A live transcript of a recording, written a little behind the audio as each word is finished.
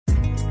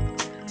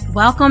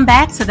Welcome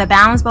back to the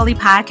Balance Bully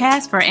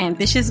podcast for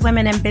ambitious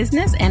women in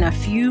business and a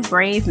few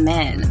brave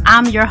men.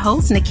 I'm your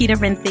host, Nikita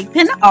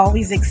Renthigpen,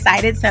 always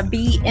excited to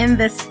be in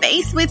the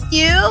space with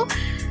you.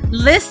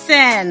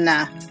 Listen,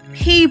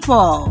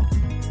 people,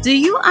 do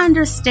you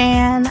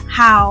understand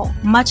how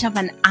much of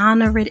an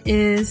honor it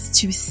is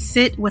to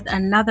sit with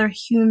another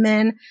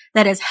human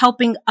that is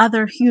helping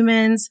other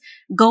humans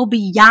go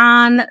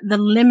beyond the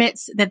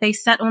limits that they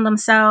set on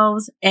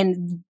themselves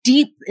and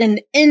deep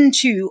and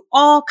into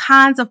all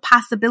kinds of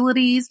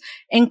possibilities,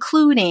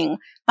 including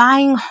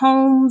buying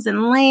homes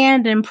and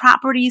land and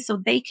property so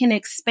they can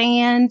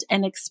expand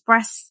and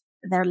express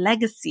their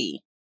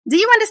legacy? Do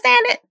you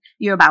understand it?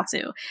 You're about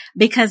to,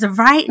 because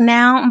right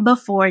now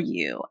before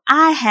you,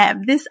 I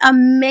have this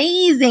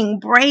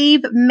amazing,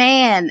 brave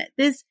man,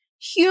 this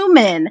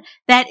human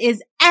that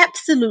is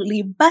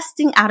absolutely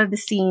busting out of the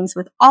seams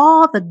with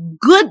all the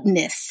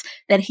goodness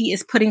that he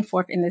is putting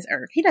forth in this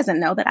earth. He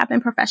doesn't know that I've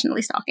been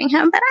professionally stalking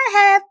him, but I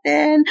have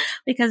been,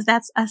 because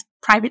that's a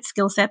private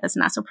skill set that's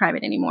not so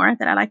private anymore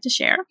that I like to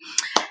share.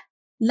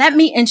 Let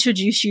me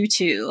introduce you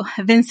to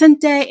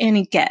Vicente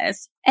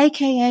Enriquez,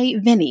 aka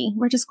Vinnie.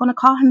 We're just going to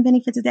call him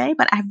Vinnie for today,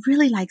 but I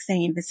really like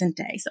saying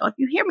Vicente. So if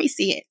you hear me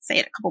say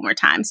it a couple more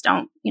times.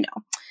 Don't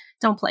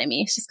play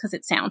me. It's just because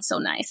it sounds so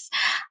nice.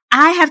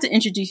 I have to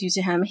introduce you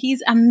to him.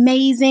 He's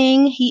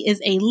amazing. He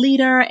is a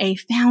leader, a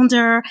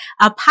founder,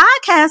 a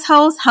podcast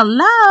host.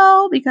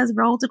 Hello, because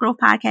Road to Growth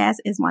podcast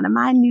is one of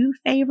my new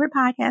favorite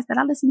podcasts that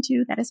I listen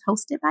to that is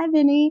hosted by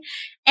Vinnie.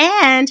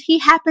 And he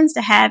happens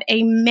to have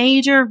a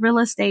major real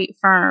estate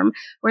firm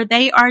where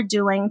they are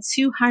doing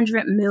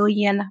 200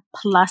 million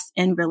plus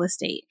in real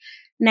estate.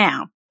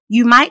 Now,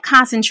 you might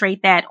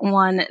concentrate that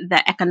on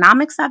the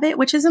economics of it,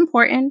 which is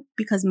important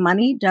because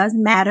money does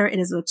matter. It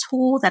is a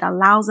tool that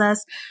allows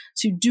us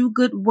to do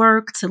good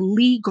work, to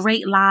lead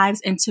great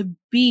lives, and to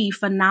be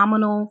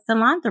phenomenal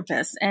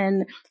philanthropists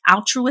and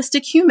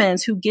altruistic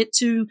humans who get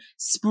to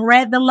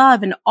spread the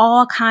love in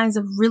all kinds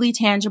of really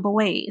tangible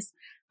ways.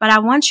 But I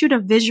want you to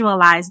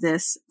visualize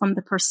this from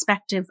the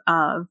perspective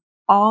of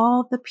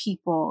all the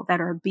people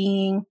that are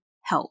being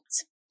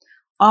helped,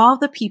 all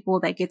the people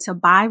that get to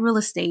buy real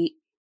estate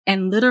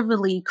and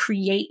literally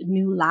create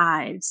new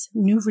lives,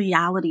 new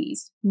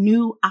realities,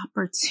 new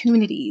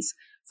opportunities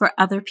for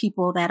other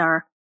people that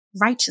are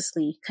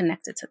righteously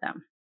connected to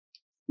them.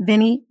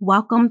 Vinnie,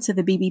 welcome to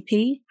the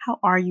BBP. How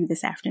are you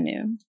this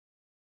afternoon?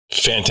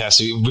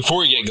 Fantastic. Before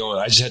we get going,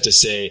 I just have to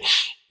say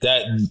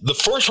that the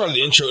first part of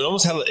the intro,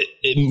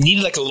 it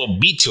needed like a little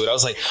beat to it. I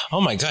was like,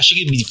 oh my gosh,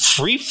 she could be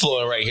free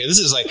flowing right here. This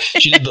is like,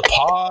 she did the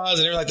pause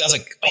and everything like that. I was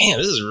like, man,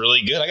 this is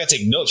really good. I got to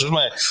take notes. Where's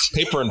my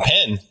paper and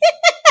pen?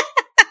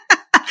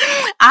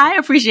 I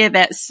appreciate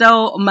that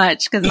so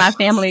much because my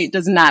family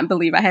does not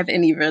believe I have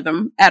any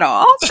rhythm at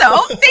all. So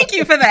thank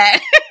you for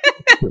that.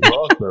 You're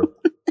welcome.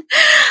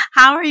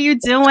 How are you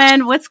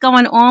doing? What's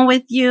going on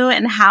with you?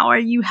 And how are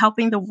you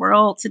helping the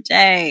world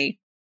today?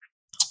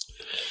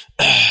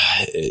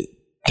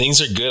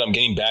 Things are good. I'm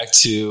getting back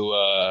to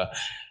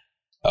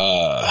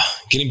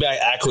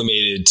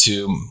acclimated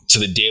to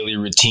the daily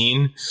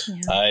routine.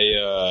 Yeah.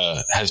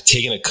 I have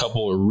taken a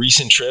couple of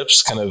recent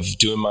trips, kind of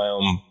doing my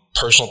own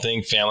personal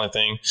thing, family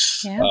thing.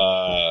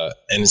 Yeah.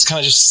 And it's kind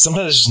of just,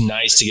 sometimes it's just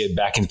nice to get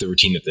back into the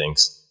routine of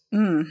things.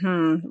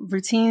 Mm-hmm.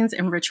 Routines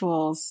and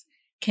rituals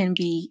can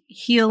be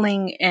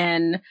healing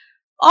and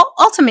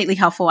ultimately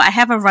helpful. I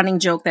have a running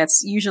joke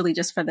that's usually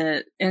just for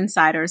the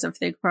insiders of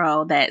Thick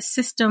Pro that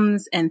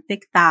systems and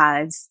thick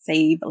thighs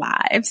save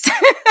lives.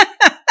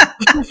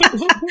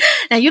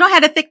 Now, you don't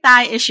have a thick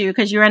thigh issue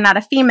because you're not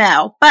a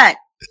female, but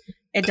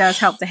it does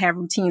help to have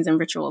routines and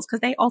rituals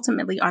because they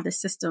ultimately are the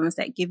systems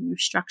that give you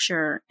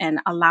structure and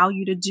allow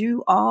you to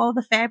do all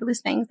the fabulous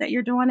things that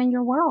you're doing in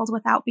your world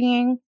without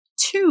being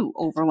too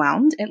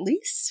overwhelmed, at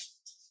least.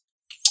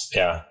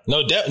 Yeah,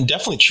 no,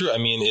 definitely true. I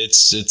mean,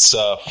 it's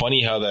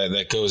funny how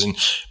that goes,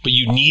 but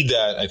you need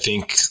that, I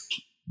think,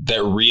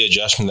 that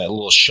readjustment, that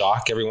little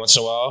shock every once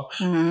in a while,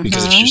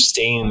 because if you're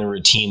staying in the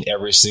routine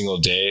every single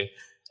day,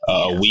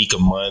 a week, a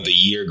month, a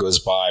year goes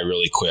by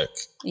really quick.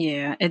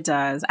 Yeah, it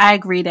does. I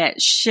agree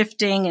that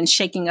shifting and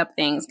shaking up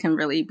things can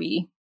really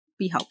be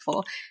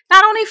helpful,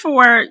 not only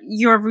for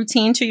your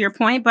routine, to your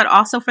point, but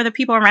also for the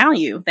people around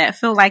you that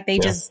feel like they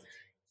just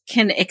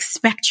can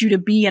expect you to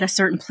be at a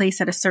certain place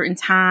at a certain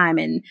time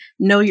and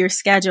know your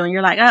schedule. And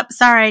you're like, oh,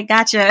 sorry,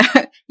 gotcha.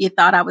 You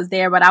thought I was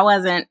there, but I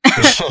wasn't.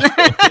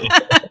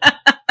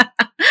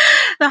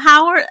 So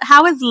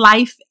how is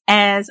life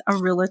as a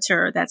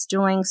realtor that's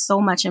doing so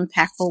much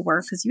impactful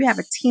work? Because you have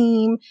a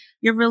team,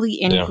 you're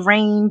really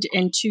ingrained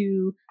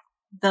into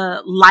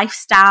the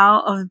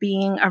lifestyle of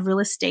being a real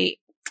estate,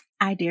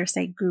 I dare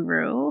say,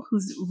 guru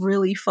who's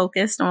really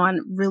focused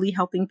on really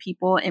helping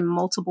people in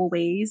multiple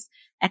ways,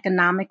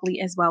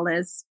 economically as well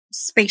as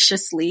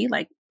spaciously,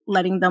 like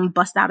letting them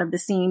bust out of the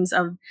seams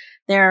of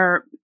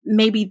their,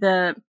 maybe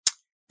the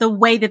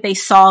way that they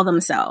saw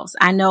themselves.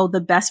 I know the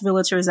best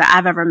realtors that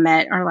I've ever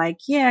met are like,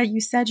 yeah,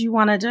 you said you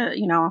wanted to,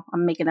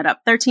 I'm making it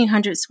up,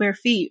 1,300 square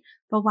feet,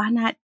 but why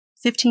not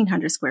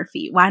 1,500 square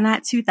feet? Why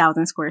not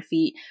 2,000 square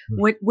feet?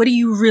 What do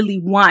you really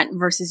want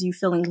versus you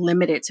feeling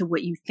limited to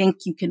what you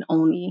think you can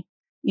only,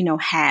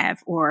 have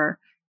or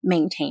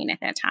maintain at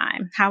that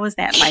time? How is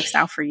that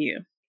lifestyle for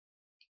you?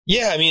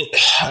 Yeah, I mean,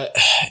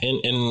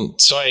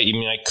 so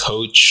I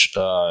coach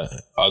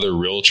other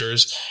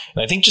realtors,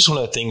 and I think just one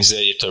of the things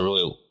that you have to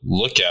really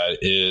look at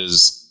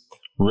is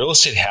real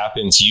estate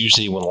happens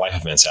usually when life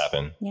events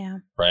happen. Yeah.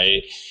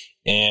 Right.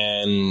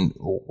 And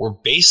we're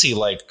basically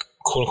like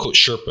quote unquote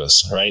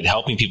Sherpas, right?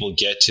 Helping people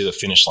get to the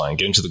finish line,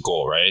 getting to the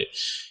goal, right?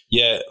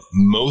 Yet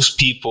most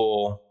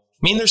people,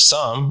 there's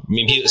some,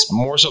 it's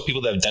more so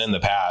people that have done in the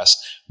past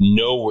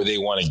know where they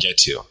want to get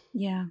to.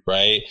 Yeah.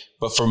 Right.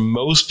 But for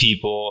most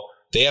people,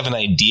 they have an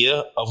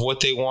idea of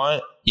what they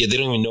want, yet they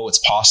don't even know what's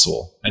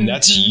possible. And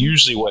that's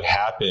usually what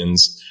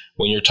happens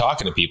when you're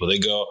talking to people. They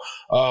go,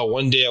 oh,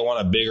 one day I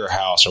want a bigger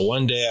house, or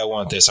one day I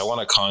want this, I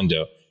want a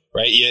condo,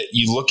 right? Yet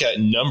you look at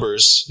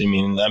numbers.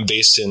 I'm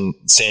based in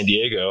San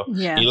Diego.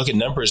 Yeah. You look at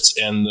numbers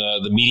and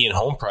the median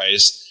home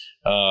price,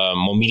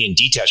 median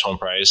detached home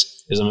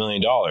price is $1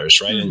 million,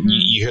 right? And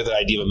you hear the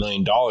idea of $1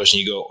 million and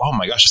you go, oh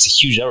my gosh, that's a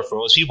huge number for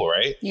most people,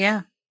 right?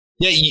 Yeah.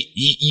 Yeah.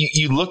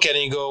 You look at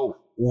it and you go,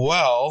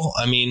 well,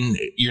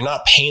 you're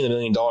not paying $1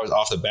 million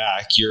off the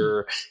back.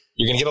 You're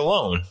going to get a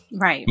loan.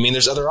 Right.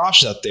 There's other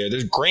options out there.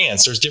 There's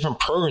grants. There's different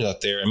programs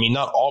out there.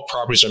 Not all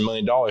properties are $1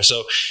 million.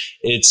 So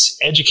it's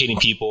educating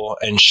people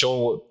and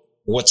showing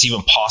what's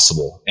even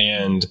possible.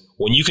 And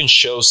when you can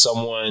show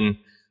someone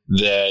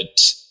that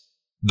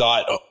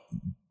thought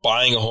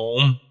buying a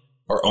home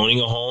or owning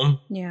a home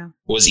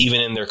was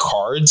even in their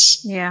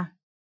cards, that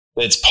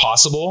it's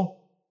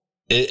possible,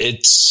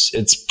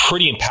 it's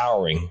pretty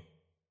empowering.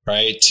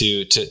 Right.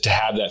 To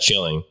have that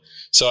feeling.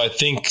 So I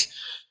think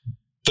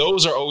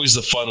those are always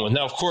the fun ones.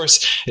 Now, of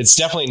course, it's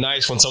definitely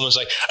nice when someone's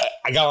like,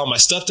 I got all my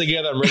stuff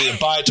together. I'm ready to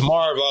buy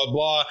tomorrow, blah, blah,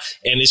 blah.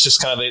 And it's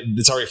just kind of,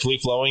 it's already free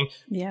flowing.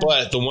 Yeah.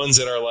 But the ones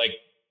that are like,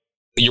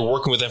 you're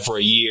working with them for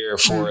a year,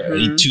 for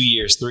 2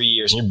 years, 3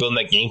 years, and you're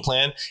building that game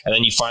plan. And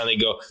then you finally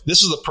go,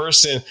 this was the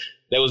person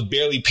that was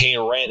barely paying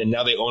rent and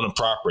now they own a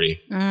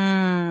property.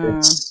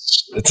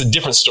 It's a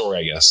different story,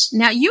 I guess.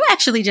 Now, you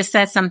actually just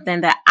said something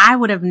that I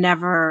would have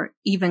never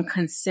even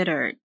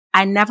considered.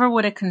 I never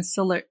would have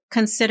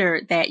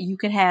considered that you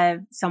could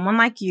have someone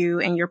like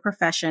you and your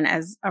profession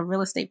as a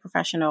real estate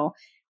professional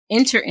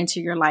enter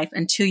into your life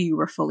until you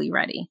were fully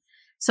ready.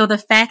 So the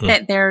fact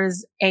that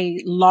there's a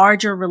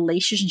larger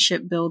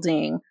relationship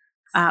building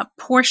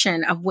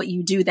portion of what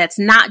you do that's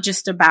not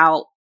just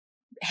about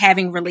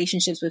having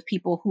relationships with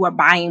people who are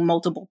buying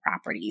multiple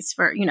properties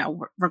for,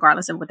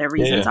 regardless of what their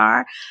reasons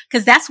are.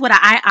 Cause that's what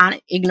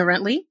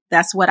ignorantly,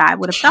 that's what I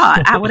would have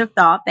thought. I would have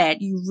thought that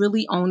you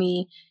really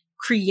only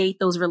create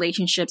those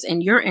relationships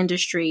in your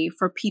industry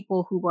for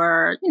people who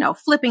are,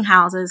 flipping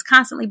houses,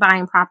 constantly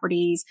buying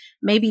properties.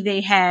 Maybe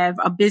they have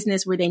a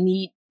business where they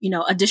need,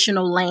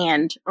 additional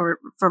land or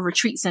for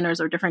retreat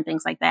centers or different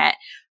things like that.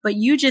 But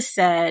you just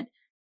said,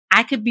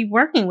 I could be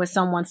working with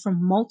someone for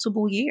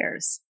multiple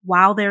years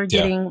while they're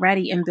getting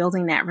ready and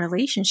building that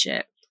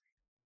relationship.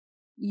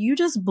 You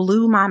just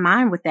blew my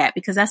mind with that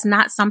because that's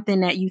not something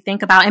that you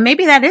think about. And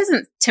maybe that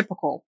isn't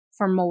typical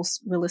for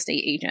most real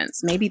estate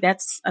agents. Maybe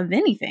that's a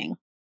Vinnie thing.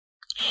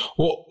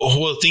 Well,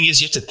 the thing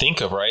is you have to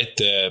think of, right,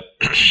 that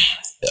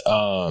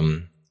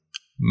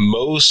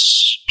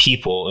most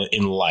people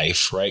in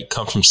life, right,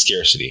 come from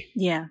scarcity.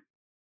 Yeah.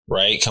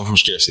 Right? Come from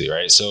scarcity,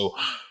 right? So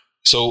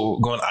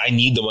going, I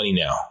need the money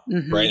now,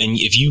 right? And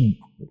if you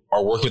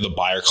are working with a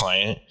buyer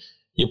client,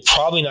 you're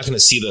probably not going to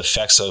see the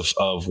effects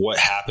of what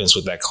happens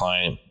with that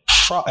client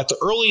at the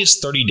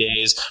earliest 30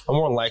 days, but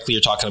more likely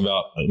you're talking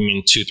about,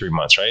 2-3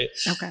 months, right?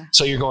 Okay.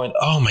 So you're going,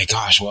 oh my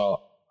gosh,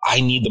 well,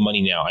 I need the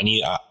money now.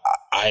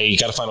 I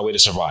got to find a way to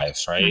survive,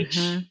 right?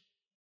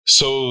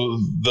 So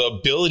the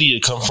ability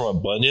to come from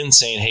abundance,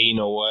 saying, hey, you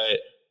know what?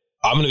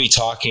 I'm going to be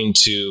talking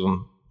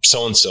to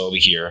so-and-so over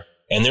here,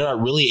 and they're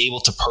not really able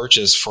to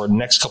purchase for the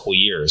next couple of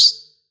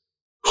years.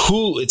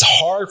 It's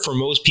hard for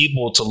most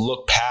people to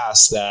look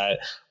past that.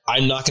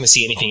 I'm not going to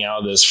see anything out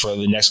of this for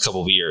the next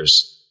couple of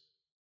years.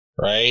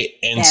 Right.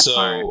 And that so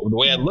part. The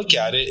way I look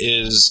at it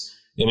is,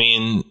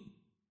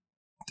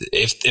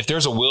 if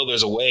there's a will,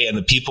 there's a way. And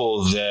the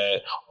people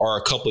that are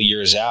a couple of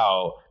years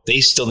out,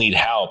 they still need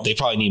help. They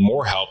probably need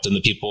more help than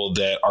the people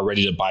that are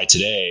ready to buy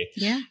today.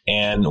 Yeah.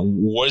 And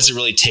what does it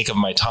really take of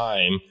my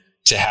time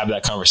to have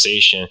that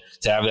conversation,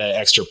 to have that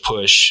extra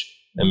push?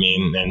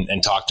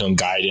 And talk to them,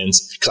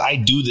 guidance, because I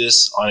do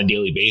this on a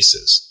daily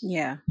basis.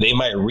 Yeah. They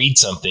might read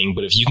something,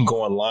 but if you can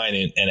go online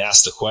and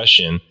ask the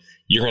question,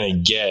 you're going to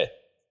get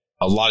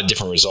a lot of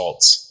different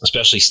results,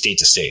 especially state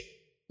to state.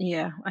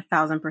 Yeah,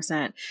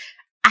 1,000%.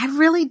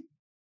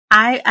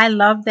 I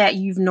love that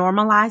you've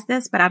normalized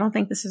this, but I don't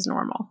think this is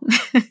normal.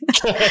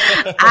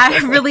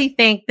 I really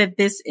think that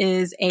this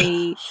is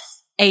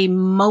a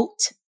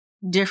moat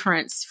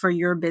difference for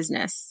your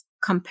business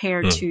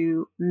compared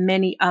to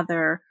many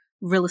other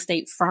real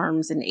estate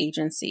firms and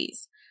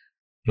agencies.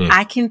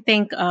 I can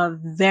think of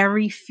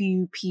very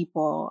few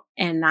people,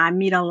 and I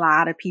meet a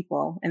lot of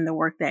people in the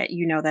work that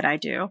that I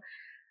do,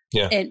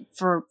 And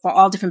for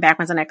all different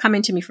backgrounds, and they're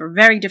coming to me for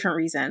very different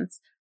reasons.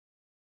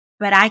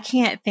 But I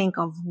can't think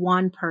of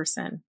one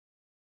person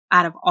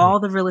out of all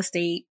the real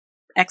estate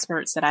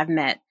experts that I've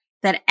met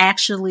that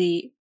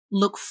actually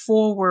look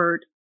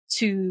forward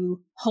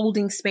to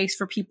holding space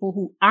for people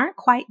who aren't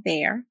quite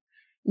there,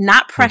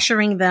 not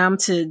pressuring them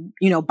to,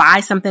 buy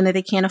something that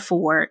they can't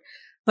afford,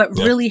 but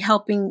really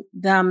helping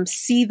them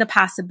see the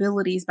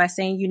possibilities by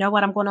saying, you know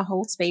what, I'm going to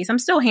hold space. I'm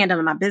still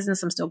handling my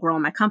business. I'm still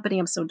growing my company.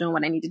 I'm still doing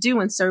what I need to do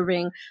and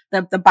serving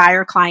the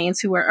buyer clients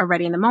who are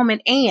already in the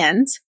moment,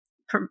 and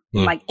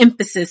like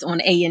emphasis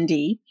on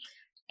A&D.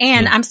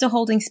 And I'm still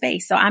holding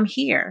space. So I'm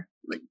here.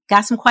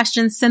 Got some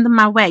questions, send them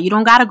my way. You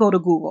don't got to go to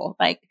Google.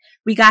 Like,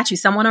 we got you.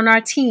 Someone on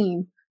our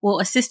team will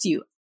assist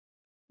you.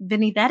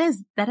 Vinnie, that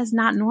is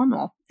not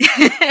normal.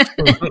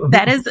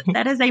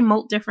 that is a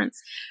moat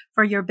difference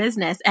for your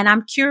business. And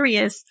I'm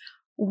curious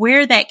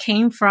where that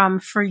came from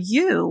for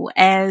you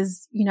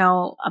as,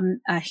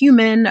 a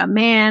human, a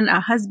man, a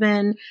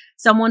husband,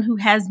 someone who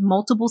has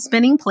multiple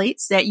spinning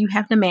plates that you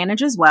have to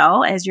manage as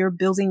well as you're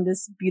building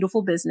this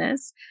beautiful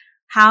business.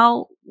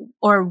 How,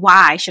 or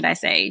why should I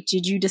say,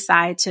 did you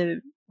decide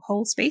to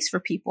hold space for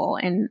people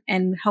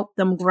and help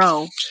them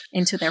grow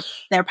into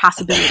their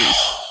possibilities?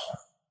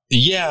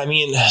 Yeah, I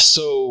mean,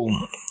 so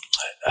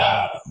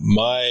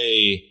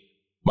my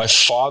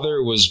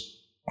father was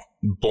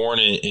born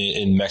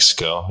in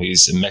Mexico.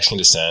 He's of Mexican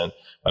descent.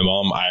 My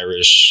mom,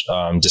 Irish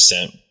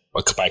descent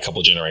by a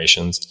couple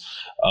generations.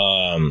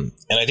 And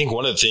I think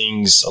one of the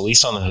things, at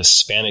least on the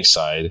Hispanic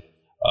side,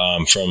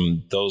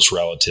 from those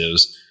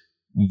relatives,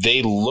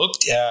 they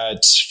looked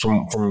at,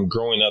 from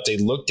growing up, they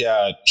looked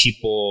at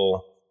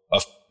people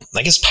of,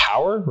 I guess,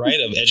 power, right?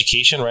 Of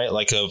education, right?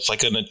 Like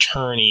an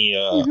attorney,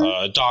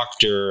 a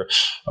doctor,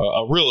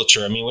 a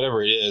realtor. I mean,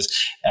 whatever it is,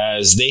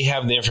 as they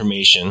have the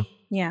information.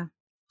 Yeah.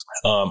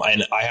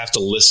 And I have to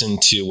listen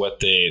to what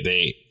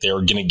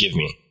they're going to give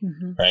me.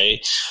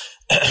 Right.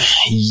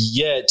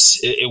 Yet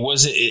it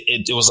was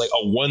like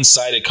a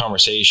one-sided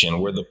conversation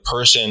where the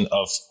person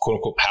of quote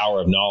unquote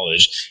power of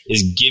knowledge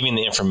is giving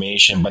the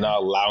information, but not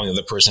allowing the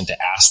other person to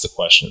ask the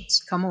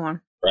questions. Come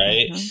on.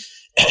 Right.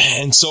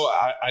 And so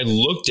I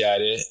looked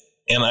at it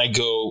and I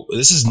go,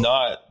 this is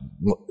not,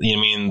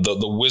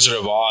 the Wizard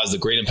of Oz, the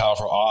great and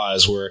powerful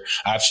Oz, where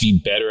I have to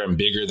be better and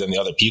bigger than the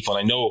other people.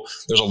 And I know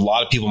there's a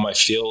lot of people in my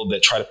field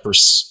that try to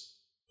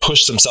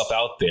push themselves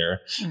out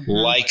there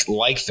like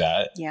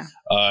that. Yeah.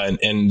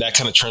 And that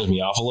kind of turns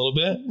me off a little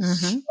bit.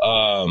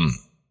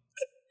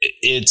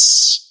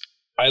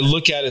 I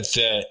look at it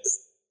that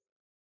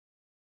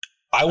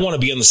I want to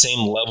be on the same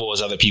level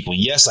as other people.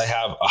 Yes, I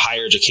have a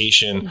higher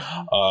education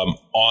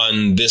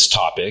on this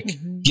topic,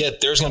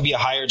 yet there's going to be a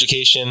higher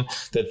education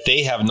that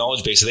they have,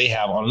 knowledge base that they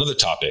have on another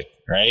topic,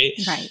 right?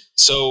 Right.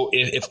 So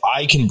if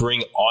I can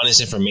bring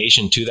honest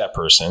information to that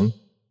person,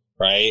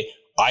 right,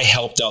 I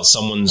helped out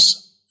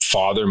someone's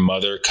father,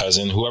 mother,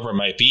 cousin, whoever it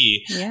might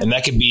be. Yeah. And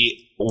that could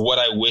be what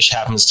I wish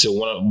happens to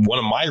one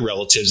of my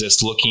relatives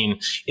that's looking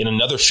in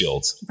another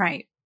field.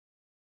 Right.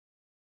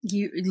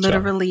 You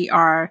literally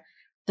are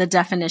the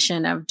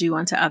definition of do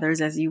unto others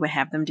as you would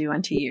have them do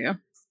unto you.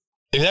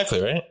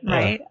 Exactly, right?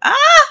 Right. Yeah.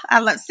 I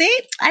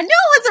knew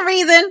it was a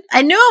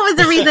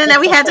reason. That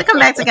we had to come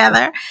back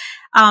together.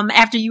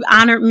 After you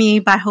honored me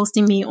by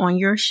hosting me on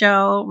your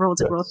show, Road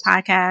to Growth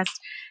podcast,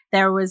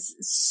 there was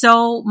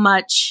so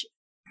much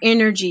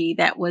energy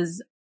that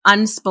was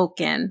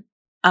unspoken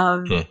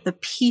of the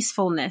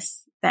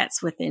peacefulness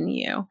that's within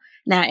you.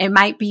 Now, it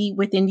might be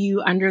within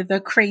you under the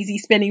crazy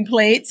spinning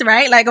plates,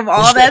 right? Like of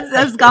all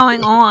that's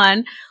going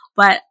on.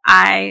 But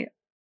I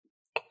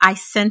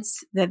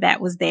sense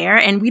that was there,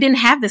 and we didn't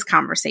have this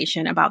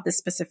conversation about this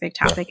specific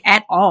topic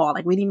at all.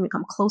 Like we didn't even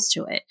come close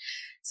to it.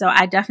 So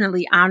I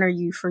definitely honor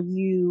you for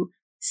you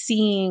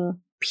seeing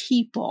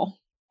people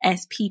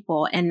as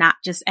people and not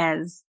just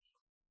as,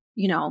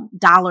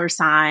 dollar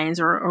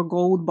signs or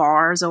gold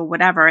bars or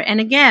whatever.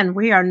 And again,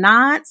 we are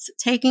not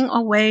taking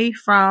away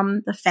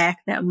from the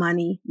fact that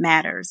money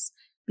matters,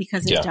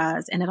 because it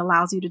does. And it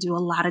allows you to do a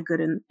lot of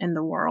good in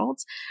the world.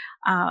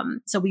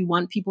 So we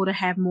want people to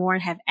have more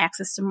and have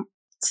access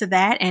to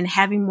that, and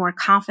having more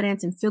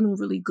confidence and feeling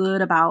really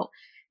good about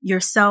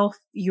yourself,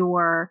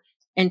 your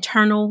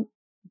internal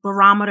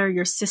barometer,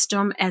 your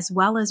system, as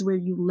well as where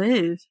you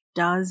live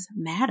does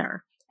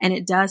matter. And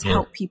it does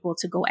help people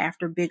to go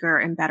after bigger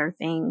and better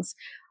things,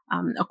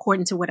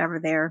 according to whatever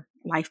their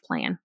life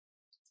plan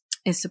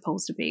is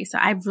supposed to be. So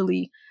I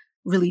really,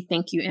 really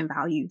thank you and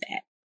value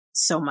that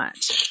so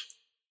much.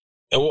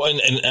 Well,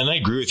 and I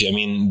agree with you.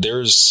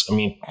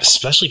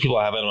 Especially people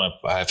I've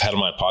had on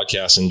my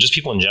podcast, and just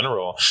people in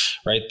general,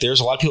 right? There's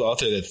a lot of people out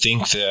there that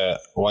think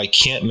that, I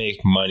can't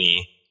make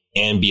money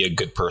and be a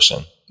good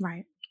person.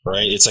 Right.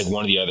 Right. It's like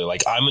one or the other.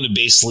 Like, I'm going to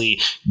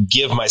basically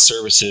give my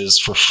services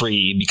for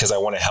free because I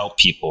want to help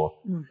people.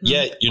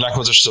 Yet you're not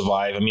going to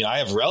survive. I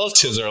have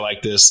relatives that are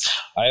like this.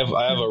 I have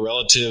a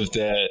relative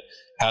that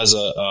has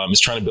is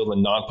trying to build a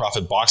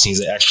nonprofit boxing. He's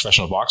an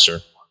ex-professional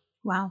boxer.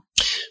 Wow.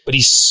 But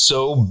he's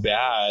so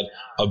bad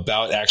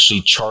about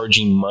actually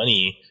charging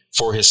money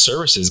for his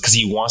services because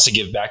he wants to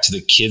give back to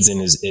the kids in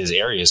his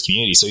area, his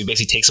community. So he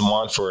basically takes them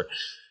on for,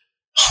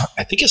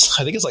 I think it's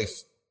like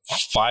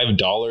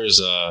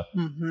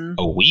 $5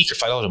 a week or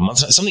 $5 a month,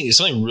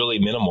 something really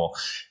minimal.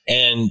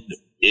 And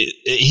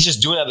he's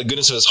just doing it out of the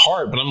goodness of his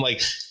heart. But I'm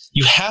like,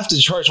 you have to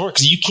charge more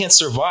because you can't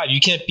survive. You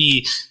can't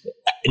be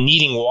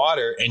needing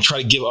water and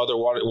try to give other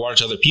water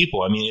to other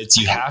people. I mean,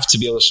 you have to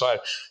be able to survive.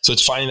 So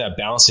it's finding that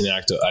balancing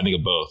act, I think,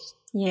 of both.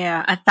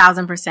 Yeah,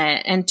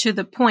 1,000%. And to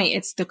the point,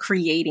 it's the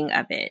creating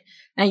of it.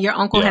 And your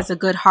uncle has a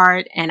good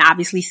heart and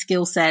obviously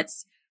skill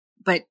sets,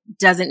 but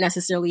doesn't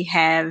necessarily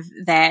have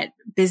that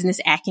business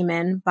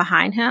acumen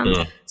behind him.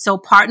 Yeah. So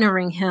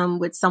partnering him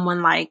with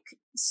someone like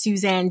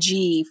Suzanne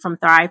G from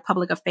Thrive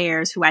Public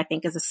Affairs, who I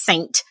think is a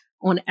saint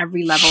on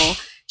every level.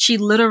 She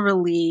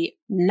literally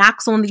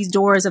knocks on these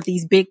doors of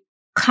these big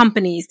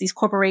companies, these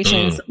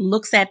corporations,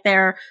 looks at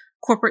their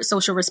corporate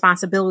social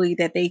responsibility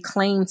that they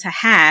claim to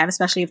have,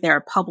 especially if they're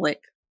a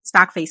public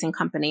stock facing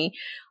company.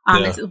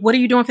 What are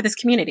you doing for this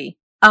community?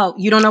 Oh,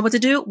 you don't know what to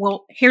do?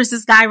 Well, here's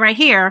this guy right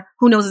here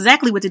who knows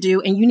exactly what to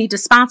do, and you need to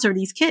sponsor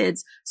these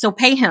kids. So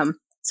pay him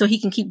so he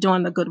can keep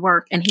doing the good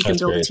work and he can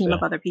build a team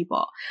of other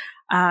people.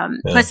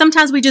 But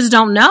sometimes we just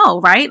don't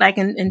know, right? Like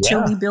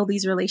until we build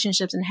these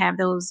relationships and have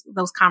those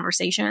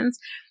conversations.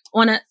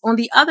 On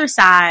the other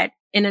side,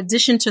 in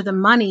addition to the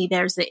money,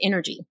 there's the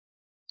energy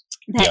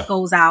that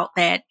goes out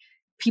that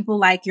people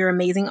like your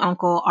amazing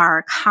uncle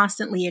are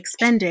constantly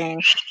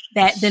expending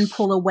that then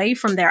pull away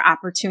from their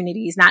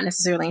opportunities, not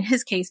necessarily in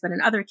his case, but in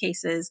other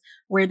cases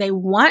where they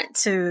want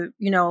to,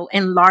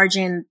 enlarge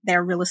in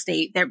their real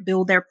estate,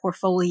 build their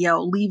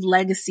portfolio, leave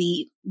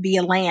legacy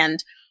via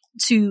land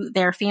to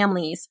their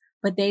families,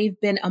 but they've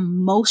been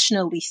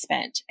emotionally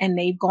spent and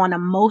they've gone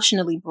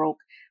emotionally broke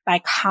by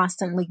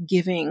constantly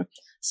giving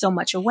so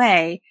much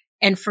away.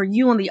 And for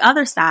you on the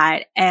other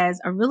side, as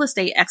a real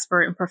estate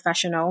expert and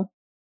professional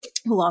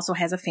who also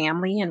has a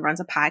family and runs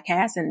a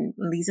podcast and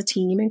leads a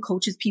team and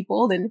coaches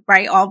people and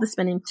all the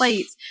spinning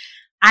plates,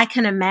 I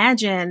can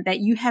imagine that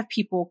you have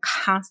people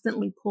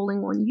constantly pulling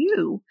on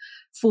you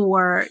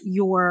for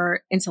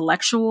your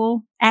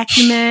intellectual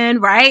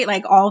acumen, right?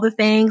 Like all the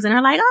things. And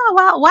they're like, oh,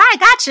 well, I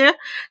got you,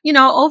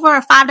 over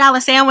a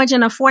 $5 sandwich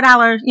and a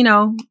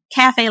 $4,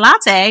 cafe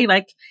latte.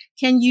 Like,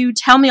 can you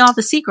tell me all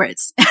the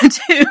secrets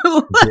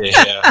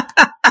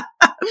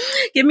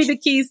give me the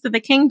keys to the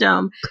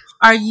kingdom?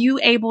 Are you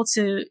able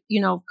to,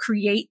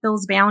 create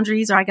those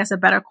boundaries? Or I guess a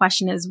better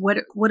question is, what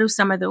do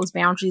some of those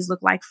boundaries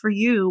look like for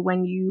you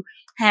when you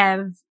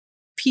have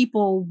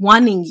people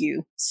wanting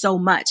you so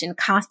much and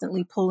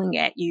constantly pulling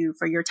at you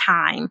for your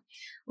time,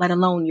 let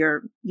alone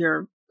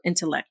your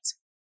intellect?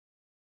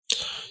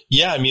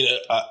 Yeah, I mean,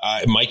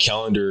 my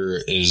calendar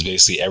is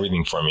basically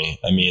everything for me.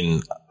 I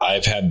mean,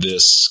 I've had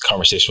this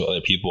conversation with other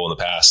people in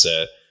the past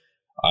that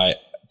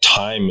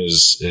time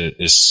is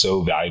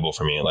so valuable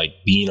for me. Like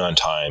being on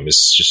time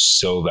is just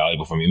so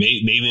valuable for me.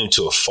 Maybe even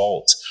to a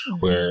fault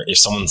where if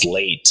someone's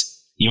late,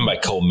 even by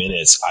a couple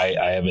minutes,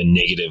 I have a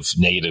negative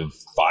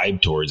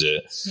vibe towards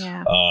it.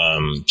 Yeah.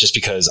 Just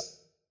because,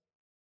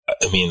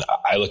 I mean,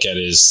 I look at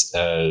it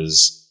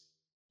as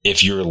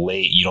if you're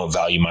late, you don't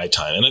value my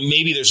time. And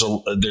maybe there's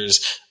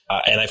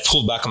and I've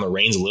pulled back on the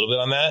reins a little bit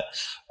on that.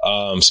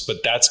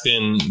 But that's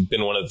been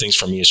one of the things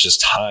for me is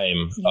just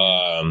time.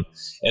 Yeah.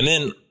 And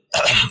then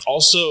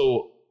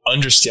also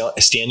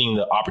understanding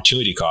the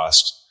opportunity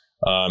cost.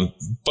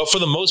 But for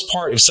the most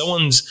part, if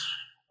someone's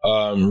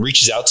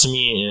reaches out to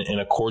me in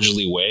a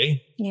cordially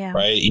way,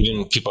 right?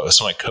 Even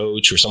my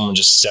coach or someone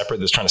just separate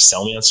that's trying to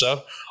sell me on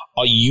stuff,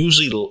 I'll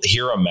usually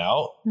hear them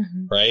out,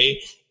 right?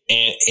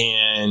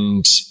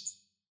 And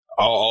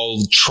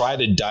I'll try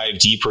to dive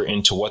deeper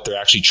into what they're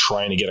actually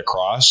trying to get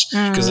across.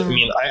 Because I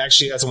mean, I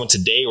actually had someone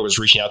today who was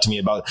reaching out to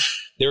me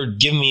they were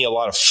giving me a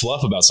lot of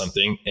fluff about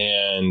something.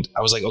 And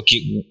I was like,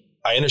 okay,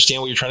 I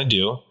understand what you're trying to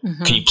do.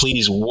 Can you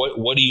please,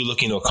 what are you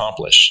looking to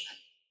accomplish?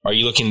 Are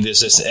you looking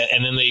this?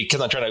 And then they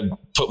kept on trying to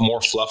put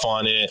more fluff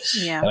on it.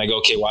 Yeah. And I go,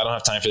 okay, well, I don't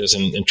have time for this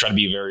and try to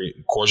be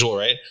very cordial,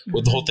 right?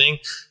 With the whole thing.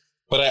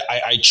 But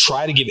I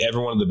try to give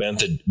everyone the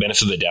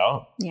benefit of the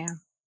doubt. Yeah.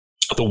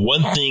 The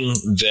one thing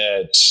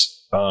that,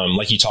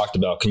 like you talked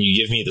about, can you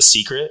give me the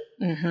secret?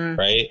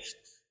 Right.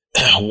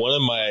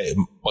 One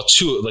of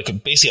two,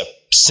 like basically a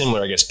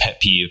similar, I guess, pet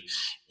peeve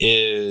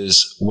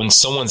is when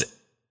someone's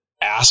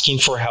asking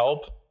for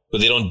help,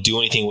 but they don't do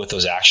anything with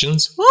those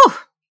actions. Woo.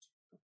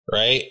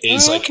 Right.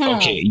 It's like,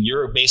 okay,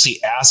 you're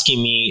basically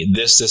asking me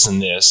this,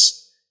 and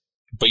this,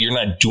 but you're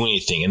not doing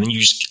anything. And then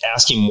you're just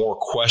asking more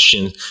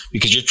questions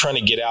because you're trying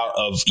to get out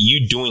of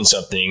you doing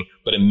something,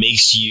 but it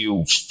makes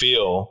you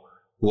feel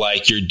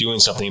like you're doing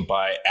something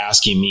by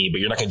asking me,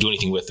 but you're not going to do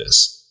anything with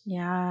this.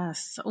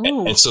 Yes.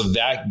 And so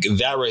that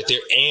right there,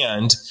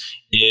 and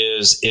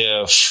is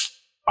if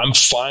I'm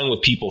fine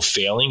with people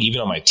failing,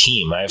 even on my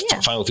team, I'm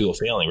fine with people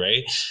failing,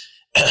 right?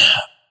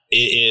 It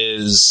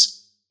is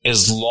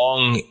as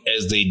long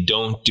as they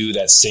don't do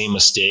that same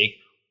mistake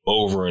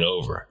over and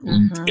over.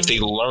 If they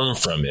learn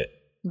from it,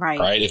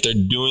 right? If they're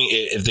doing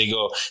it,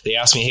 if they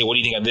ask me, hey, what do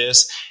you think of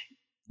this?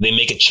 they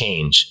make a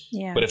change.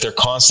 Yeah. But if they're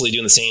constantly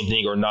doing the same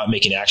thing or not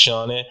making action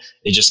on it,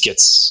 it just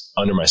gets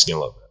under my skin a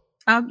little bit.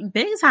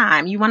 Big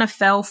time. You want to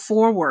fell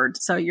forward.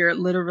 So you're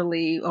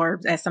literally,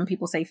 or as some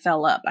people say,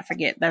 fell up. I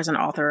forget. There's an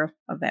author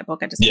of that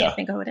book. I just can't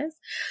think of who it is.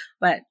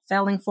 But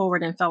felling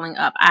forward and felling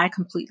up. I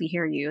completely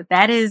hear you.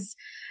 That is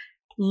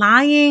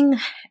lying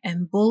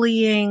and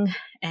bullying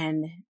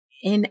and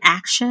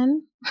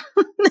inaction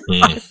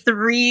are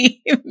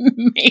three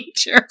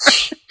major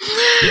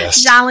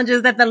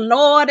challenges that the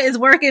Lord is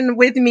working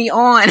with me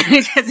on,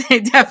 because they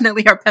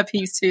definitely are pet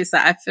peeves too. So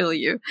I feel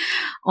you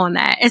on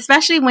that,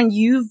 especially when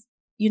you've,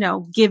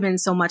 given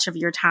so much of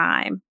your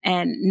time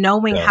and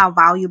knowing how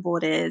valuable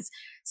it is.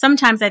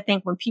 Sometimes I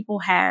think when people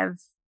have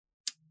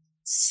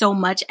so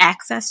much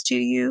access to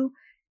you,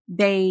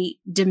 they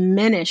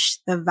diminish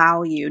the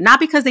value,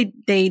 not because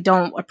they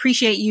don't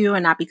appreciate you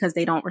and not because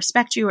they don't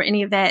respect you or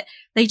any of that.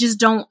 They just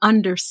don't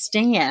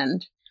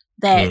understand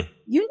that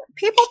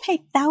people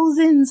pay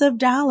thousands of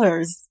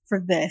dollars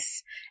for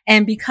this.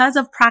 And because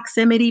of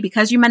proximity,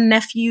 because you're my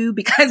nephew,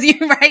 because you,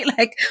 right?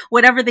 Like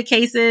whatever the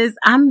case is,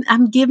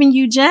 I'm giving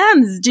you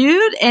gems,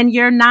 dude. And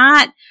you're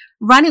not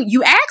running.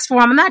 You asked for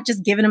them. I'm not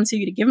just giving them to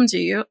you to give them to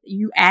you.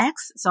 You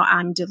asked. So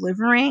I'm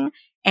delivering.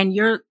 And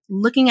you're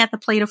looking at the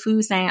plate of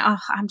food saying, oh,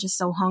 I'm just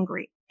so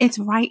hungry. It's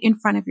right in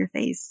front of your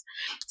face.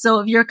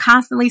 So if you're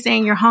constantly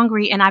saying you're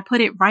hungry and I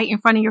put it right in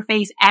front of your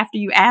face after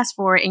you asked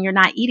for it and you're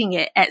not eating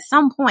it, at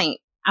some point,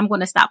 I'm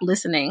going to stop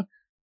listening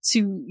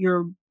to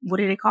your, what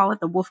do they call it?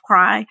 The wolf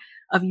cry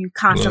of you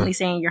constantly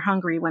saying you're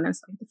hungry when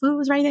it's like the food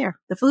was right there.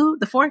 The food,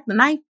 the fork, the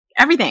knife,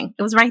 everything.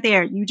 It was right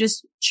there. You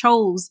just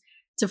chose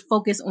to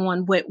focus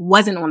on what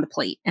wasn't on the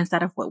plate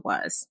instead of what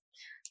was.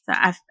 So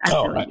I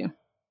feel you.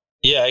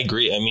 Yeah, I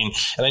agree. I mean,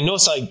 and I know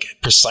it's like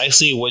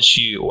precisely what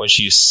you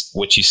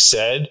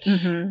said,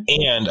 and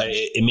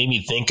it made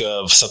me think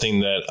of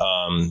something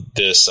that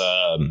this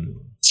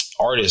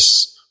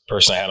artist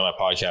person I had on my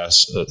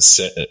podcast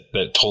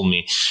that told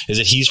me, is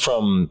that he's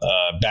from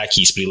back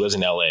east, but he lives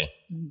in LA,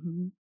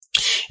 and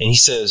he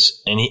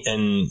says, and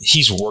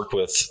he's worked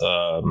with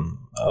a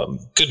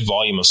good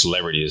volume of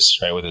celebrities,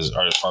 right, with his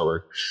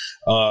artwork.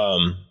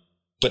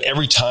 But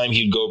every time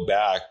he'd go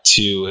back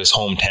to his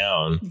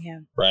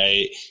hometown,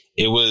 right,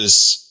 it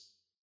was,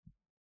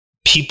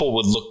 people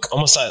would look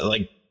almost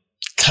like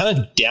kind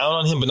of down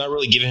on him, but not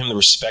really giving him the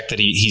respect that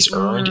he's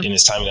earned in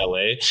his time in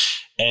LA.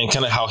 And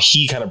kind of how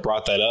he kind of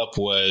brought that up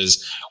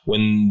was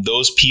when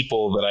those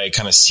people that I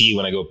kind of see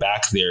when I go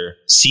back there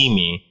see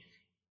me,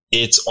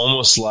 it's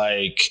almost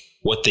like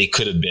what they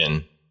could have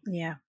been.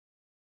 Yeah.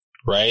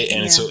 Right.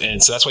 And so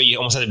that's why you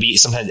almost have to be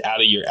sometimes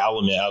out of your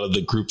element, out of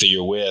the group that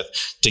you're with,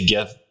 to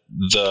get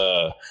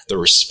the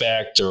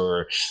respect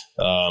or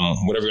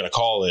whatever you're going to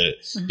call it,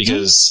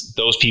 because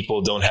those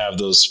people don't have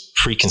those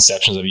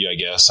preconceptions of you, I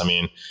guess. I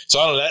mean, so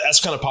I don't know,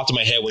 that's kind of popped in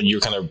my head when you're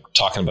kind of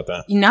talking about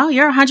that. No,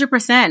 you're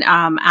 100%.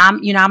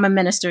 I'm a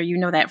minister,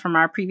 that from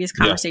our previous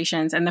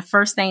conversations. And the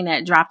first thing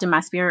that dropped in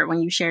my spirit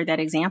when you shared that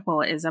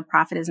example is a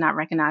prophet is not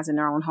recognized in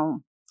their own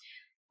home.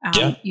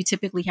 You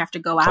typically have to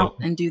go out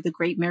and do the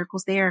great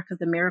miracles there, because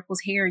the miracles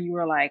here, you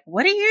were like,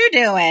 what are you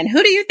doing?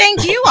 Who do you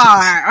think you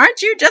are?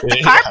 Aren't you just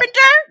a carpenter?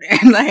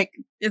 And like,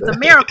 it's a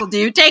miracle,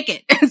 dude. Take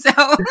it. So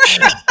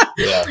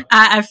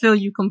I feel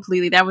you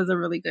completely. That was a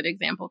really good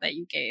example that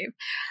you gave.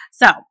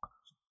 So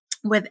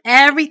with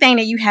everything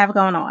that you have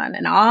going on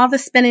and all the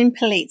spinning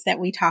plates that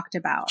we talked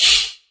about,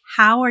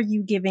 how are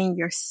you giving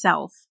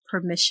yourself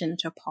permission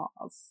to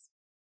pause?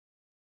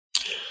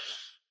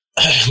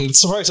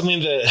 It's probably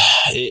something that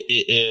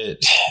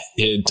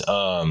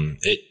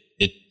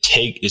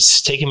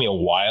it's taken me a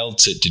while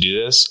to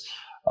do this.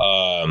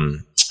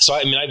 So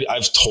I mean,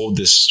 I've told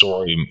this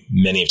story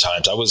many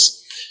times. I've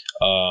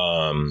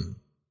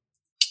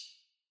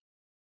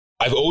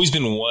always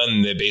been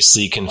one that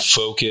basically can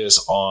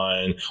focus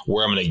on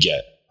where I'm going to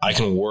get. I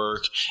can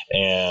work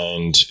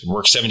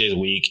 7 days a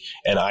week,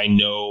 and I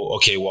know,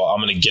 okay, well, I'm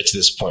going to get to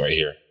this point right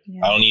here.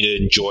 I don't need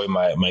to enjoy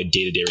my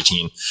day-to-day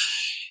routine.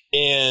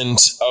 And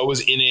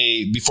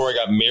before I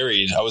got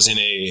married, I was in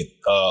a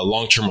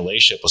long-term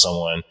relationship with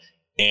someone,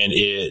 and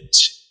it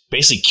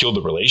basically killed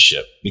the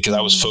relationship because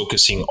I was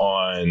focusing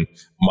on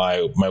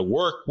my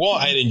work. Well,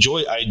 I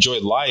enjoyed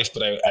life,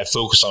 but I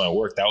focused on my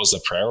work. That was the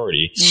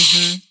priority.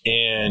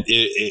 And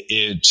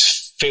it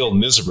failed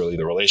miserably,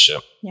 the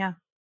relationship. Yeah.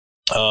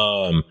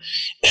 And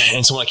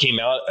so when I came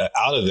out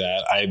of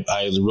that,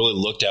 I really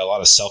looked at a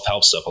lot of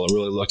self-help stuff. I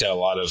really looked at a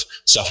lot of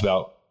stuff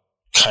about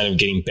kind of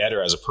getting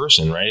better as a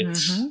person. Right.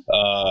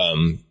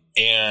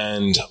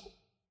 And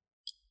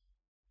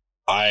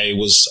I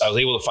was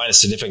able to find a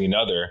significant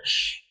other,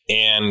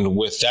 and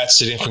with that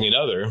significant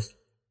other,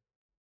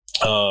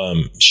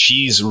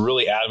 she's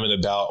really adamant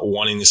about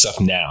wanting this stuff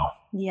now.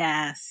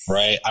 Yes.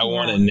 Right. I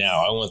want it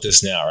now. I want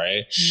this now.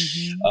 Right.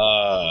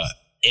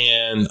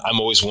 And I'm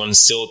always one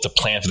still to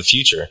plan for the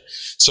future.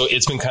 So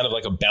it's been kind of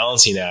like a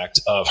balancing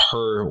act of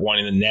her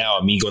wanting the now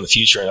and me going the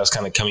future. And that's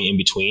kind of coming in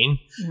between,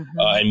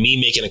 and me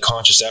making a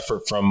conscious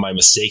effort from my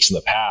mistakes in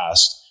the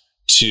past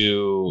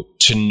to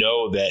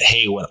know that,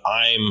 hey, when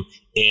I'm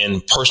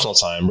in personal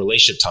time,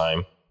 relationship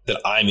time, that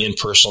I'm in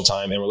personal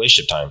time and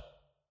relationship time.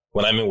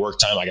 When I'm in work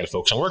time, I got to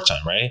focus on work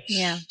time, right?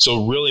 Yeah.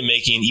 So really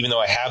making, even though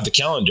I have the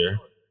calendar,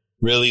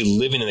 really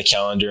living in the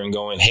calendar and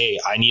going, hey,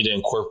 I need to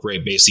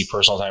incorporate basically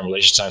personal time,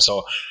 relationship time.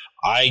 So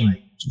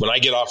when I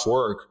get off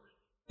work,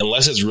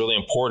 unless it's really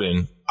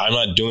important, I'm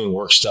not doing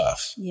work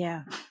stuff.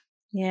 Yeah.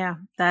 Yeah.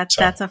 That's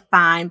a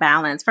fine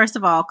balance. First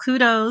of all,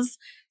 kudos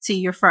to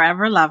your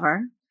forever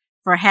lover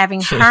for having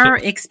her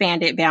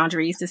expanded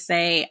boundaries to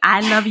say,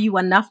 I love you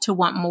enough to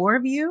want more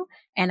of you.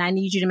 And I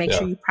need you to make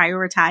sure you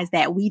prioritize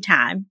that we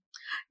time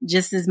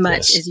just as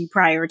much as you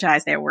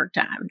prioritize that work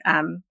time.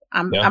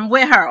 I'm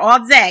with her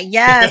all day.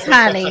 Yes,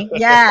 honey.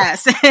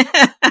 Yes.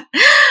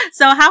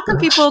 So how can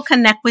people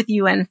connect with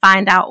you and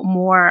find out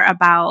more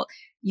about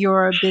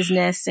your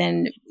business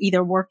and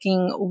either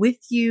working with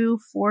you,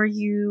 for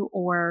you,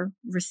 or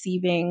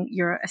receiving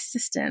your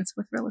assistance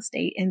with real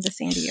estate in the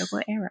San Diego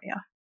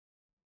area?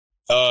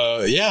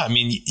 Yeah, I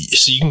mean,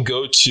 so you can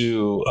go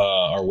to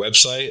our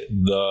website,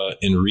 the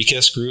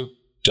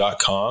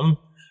enriquezgroup.com.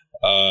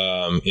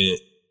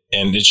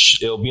 And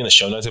it'll be in the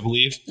show notes, I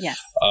believe. Yes.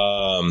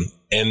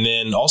 And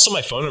then also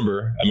my phone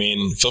number. I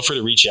mean, feel free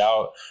to reach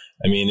out.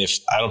 I mean, if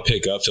I don't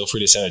pick up, feel free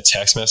to send a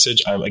text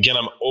message.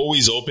 I'm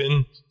always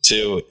open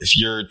to, if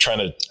you're trying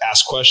to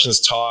ask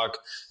questions, talk,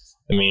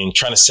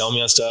 trying to sell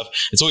me on stuff.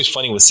 It's always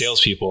funny with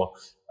salespeople.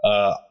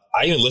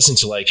 I even listen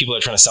to like people that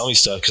are trying to sell me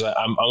stuff because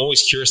I'm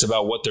always curious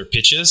about what their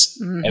pitch is.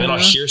 Mm-hmm. And then I'll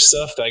hear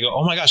stuff that I go,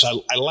 oh my gosh, I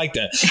like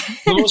that.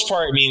 For the most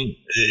part,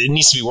 it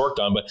needs to be worked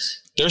on, but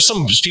there's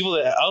some people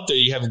that out there,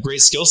 you have a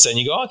great skill set and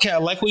you go, okay, I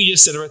like what you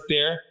just said right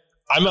there.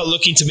 I'm not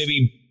looking to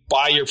maybe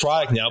buy your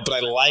product now, but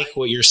I like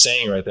what you're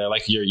saying right there. I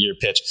like your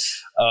pitch.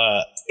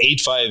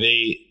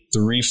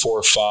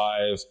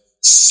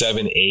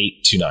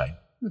 858-345-7829.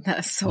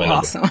 That's so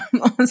awesome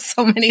on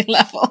so many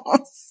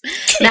levels.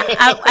 Now,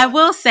 I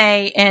will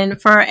say,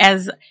 and for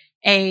as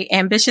a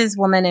ambitious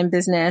woman in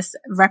business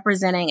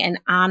representing and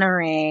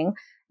honoring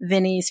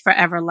Vinnie's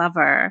forever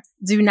lover,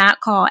 do not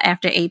call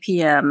after 8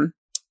 p.m.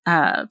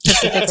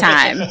 Pacific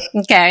time.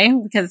 Okay.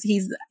 Because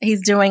he's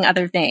doing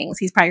other things.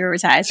 He's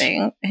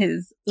prioritizing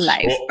his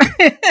life.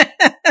 Well,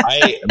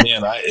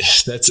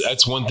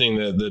 that's one thing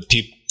that the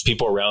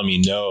people around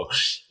me know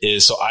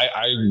is, so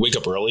I wake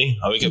up early.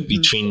 I wake up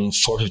between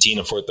 4:15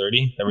 and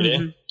 4:30 every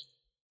day.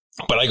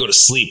 But I go to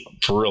sleep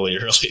really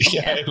early.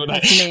 I go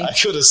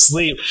to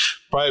sleep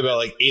probably about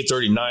like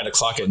 8:30, 9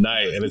 o'clock at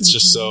night. And it's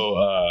just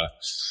so,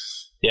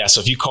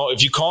 so if you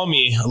call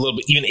me a little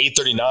bit, even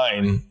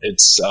 8:39,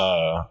 it's,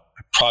 I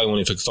probably won't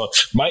even pick the phone.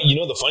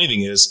 The funny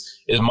thing is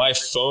my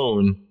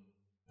phone,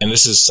 and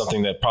this is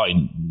something that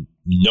probably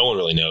no one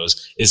really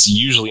knows, is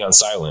usually on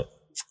silent.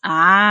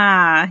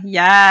 Ah,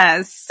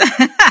 yes.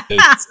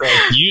 It's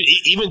like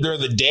even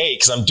during the day,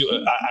 because I'm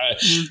doing,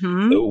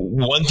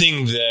 one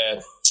thing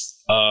that,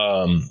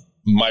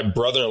 my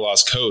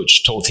brother-in-law's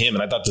coach told him,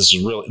 and I thought this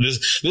is really,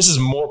 this is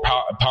more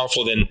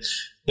powerful than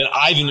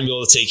I've even been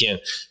able to take in.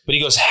 But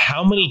he goes,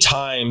 how many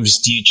times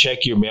do you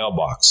check your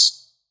mailbox?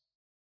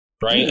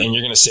 Right. And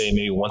you're going to say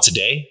maybe once a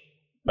day.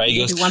 Right. He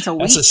goes, once a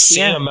week. That's the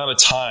same amount of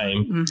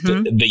time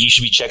that you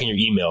should be checking your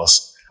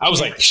emails. I was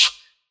like,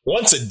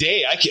 once a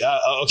day.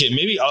 Okay,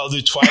 maybe I'll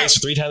do twice or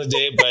 3 times a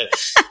day, but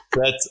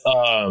that's,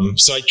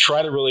 so I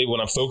try to really,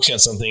 when I'm focusing on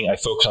something, I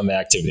focus on the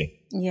activity.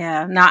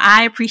 Yeah, no,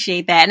 I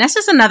appreciate that. And that's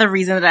just another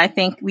reason that I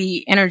think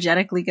we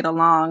energetically get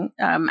along.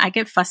 I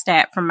get fussed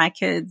at from my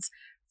kids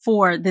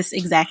for this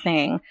exact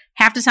thing.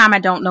 Half the time I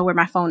don't know where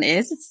my phone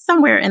is. It's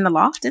somewhere in the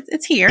loft.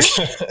 It's here.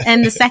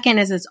 And the second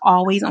is it's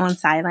always on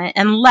silent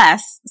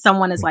unless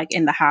someone is like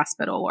in the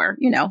hospital or,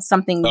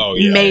 something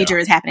major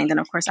is happening. Then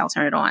of course I'll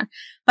turn it on.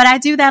 But I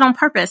do that on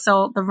purpose.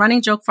 So the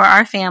running joke for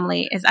our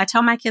family is I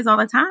tell my kids all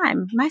the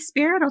time, my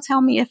spirit will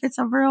tell me if it's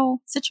a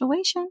real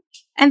situation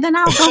and then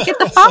I'll go get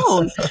the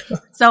phone.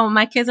 So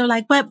my kids are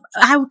like, but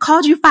I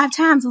called you 5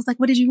 times. I was like,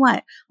 what did you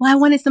want? Well, I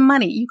wanted some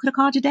money. You could have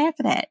called your dad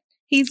for that.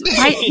 He's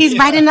right. He's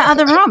right in the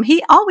other room.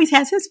 He always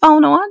has his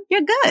phone on.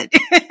 You're good.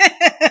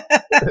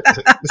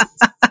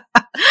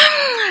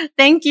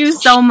 Thank you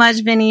so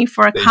much, Vinnie,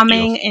 for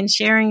coming and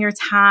sharing your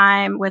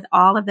time with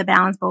all of the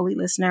Balance Boldly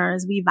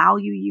listeners. We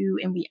value you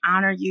and we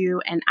honor you.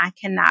 And I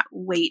cannot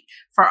wait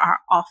for our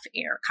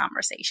off-air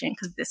conversation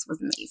because this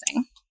was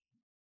amazing.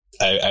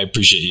 I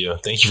appreciate you.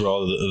 Thank you for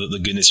all the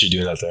goodness you're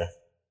doing out there.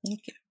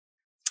 Thank you.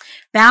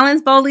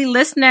 Balance Boldly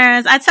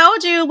listeners, I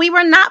told you we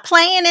were not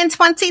playing in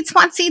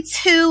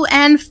 2022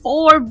 and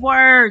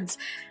forwards.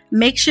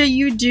 Make sure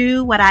you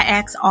do what I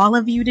ask all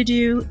of you to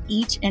do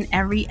each and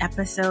every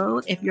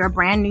episode. If you're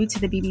brand new to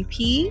the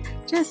BBP,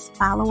 just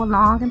follow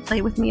along and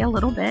play with me a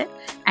little bit.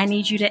 I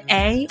need you to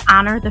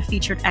honor the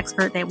featured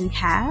expert that we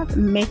have.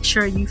 Make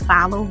sure you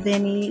follow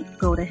Vinnie,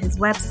 go to his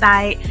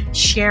website,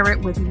 share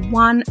it with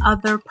one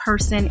other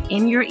person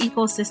in your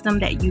ecosystem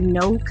that you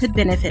know could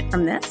benefit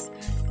from this.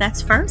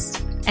 That's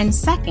first. And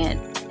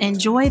second,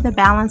 enjoy the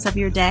balance of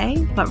your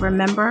day, but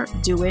remember,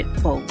 do it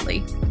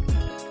boldly.